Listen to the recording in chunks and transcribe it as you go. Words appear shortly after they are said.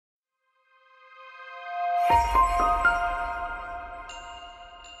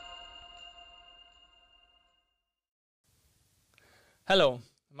Hello,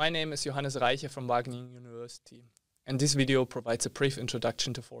 my name is Johannes Reiche from Wageningen University, and this video provides a brief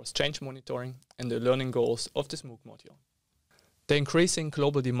introduction to forest change monitoring and the learning goals of this MOOC module. The increasing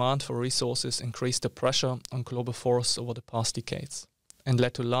global demand for resources increased the pressure on global forests over the past decades and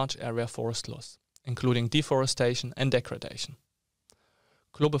led to large area forest loss, including deforestation and degradation.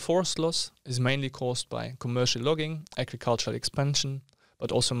 Global forest loss is mainly caused by commercial logging, agricultural expansion,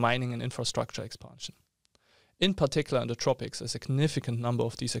 but also mining and infrastructure expansion. In particular in the tropics, a significant number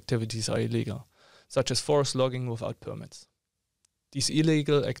of these activities are illegal, such as forest logging without permits. These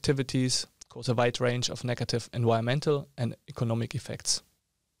illegal activities cause a wide range of negative environmental and economic effects.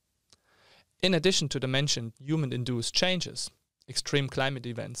 In addition to the mentioned human-induced changes, extreme climate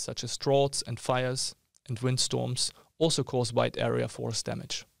events such as droughts and fires and windstorms also cause wide area forest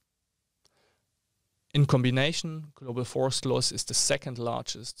damage. In combination, global forest loss is the second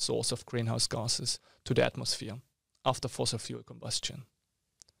largest source of greenhouse gases to the atmosphere, after fossil fuel combustion.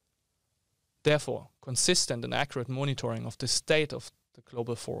 Therefore, consistent and accurate monitoring of the state of the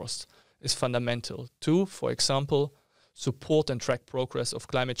global forest is fundamental to, for example, support and track progress of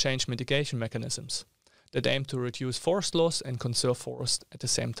climate change mitigation mechanisms that aim to reduce forest loss and conserve forest at the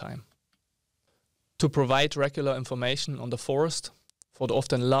same time. To provide regular information on the forest, for the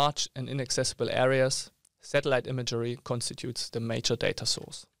often large and inaccessible areas, satellite imagery constitutes the major data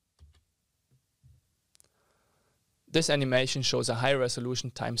source. This animation shows a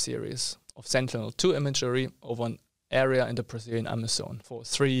high-resolution time series of Sentinel-2 imagery over an area in the Brazilian Amazon for a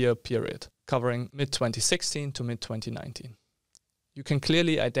 3-year period, covering mid-2016 to mid-2019. You can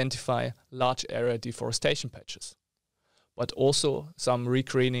clearly identify large area deforestation patches, but also some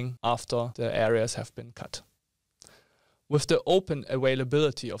regreening after the areas have been cut. With the open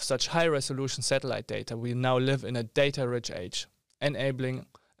availability of such high-resolution satellite data, we now live in a data-rich age, enabling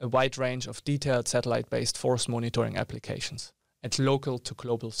a wide range of detailed satellite-based forest monitoring applications at local to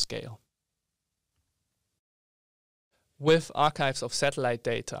global scale. With archives of satellite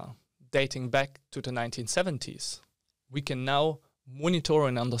data dating back to the 1970s, we can now monitor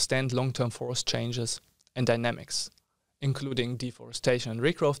and understand long-term forest changes and dynamics, including deforestation and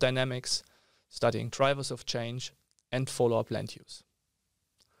regrowth dynamics, studying drivers of change, and follow-up land use.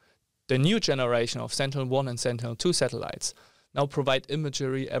 The new generation of Sentinel-1 and Sentinel-2 satellites now provide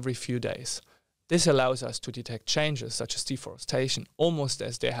imagery every few days. This allows us to detect changes such as deforestation almost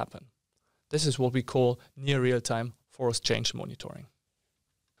as they happen. This is what we call near real-time forest change monitoring.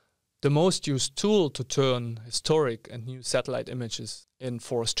 The most used tool to turn historic and new satellite images in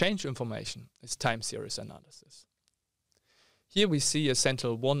forest change information is time series analysis. Here we see a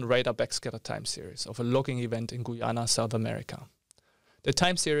Sentinel-1 radar backscatter time series of a logging event in Guyana, South America. The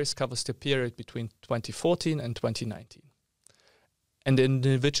time series covers the period between 2014 and 2019. And the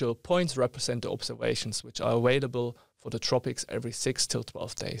individual points represent the observations which are available for the tropics every 6 till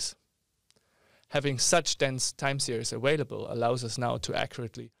 12 days. Having such dense time series available allows us now to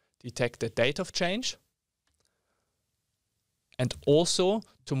accurately detect the date of change and also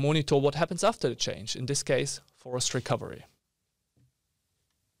to monitor what happens after the change, in this case, forest recovery.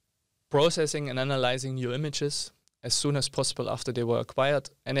 Processing and analyzing new images as soon as possible after they were acquired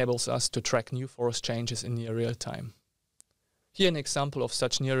enables us to track new forest changes in near real time. Here an example of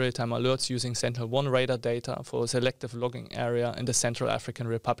such near real time alerts using Sentinel-1 radar data for a selective logging area in the Central African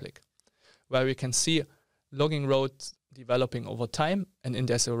Republic, where we can see logging roads developing over time and in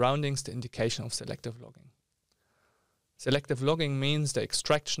their surroundings the indication of selective logging. Selective logging means the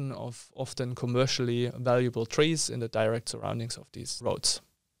extraction of often commercially valuable trees in the direct surroundings of these roads.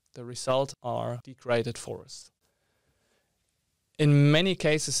 The result are degraded forests. In many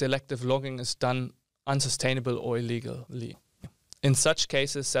cases, selective logging is done unsustainable or illegally. In such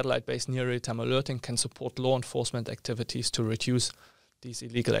cases, satellite-based near real-time alerting can support law enforcement activities to reduce these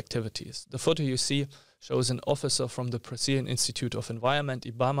illegal activities. The photo you see shows an officer from the Brazilian Institute of Environment,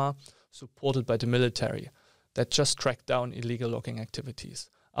 IBAMA, supported by the military, that just tracked down illegal logging activities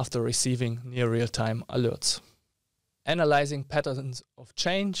after receiving near real-time alerts. Analyzing patterns of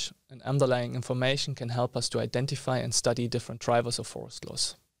change and underlying information can help us to identify and study different drivers of forest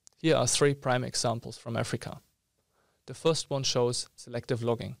loss. Here are 3 prime examples from Africa. The first one shows selective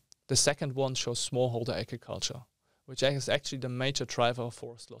logging. The second one shows smallholder agriculture, which is actually the major driver of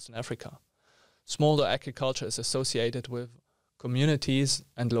forest loss in Africa. Smallholder agriculture is associated with communities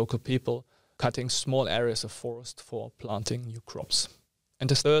and local people cutting small areas of forest for planting new crops.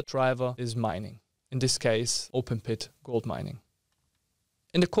 And the third driver is mining. In this case, open-pit gold mining.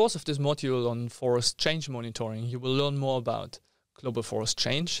 In the course of this module on forest change monitoring, you will learn more about global forest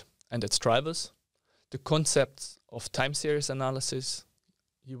change and its drivers, the concepts of time series analysis.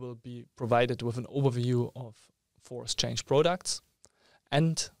 You will be provided with an overview of forest change products,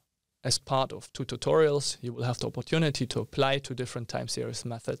 and as part of 2 tutorials, you will have the opportunity to apply 2 different time series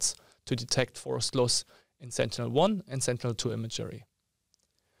methods to detect forest loss in Sentinel-1 and Sentinel-2 imagery.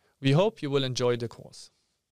 We hope you will enjoy the course.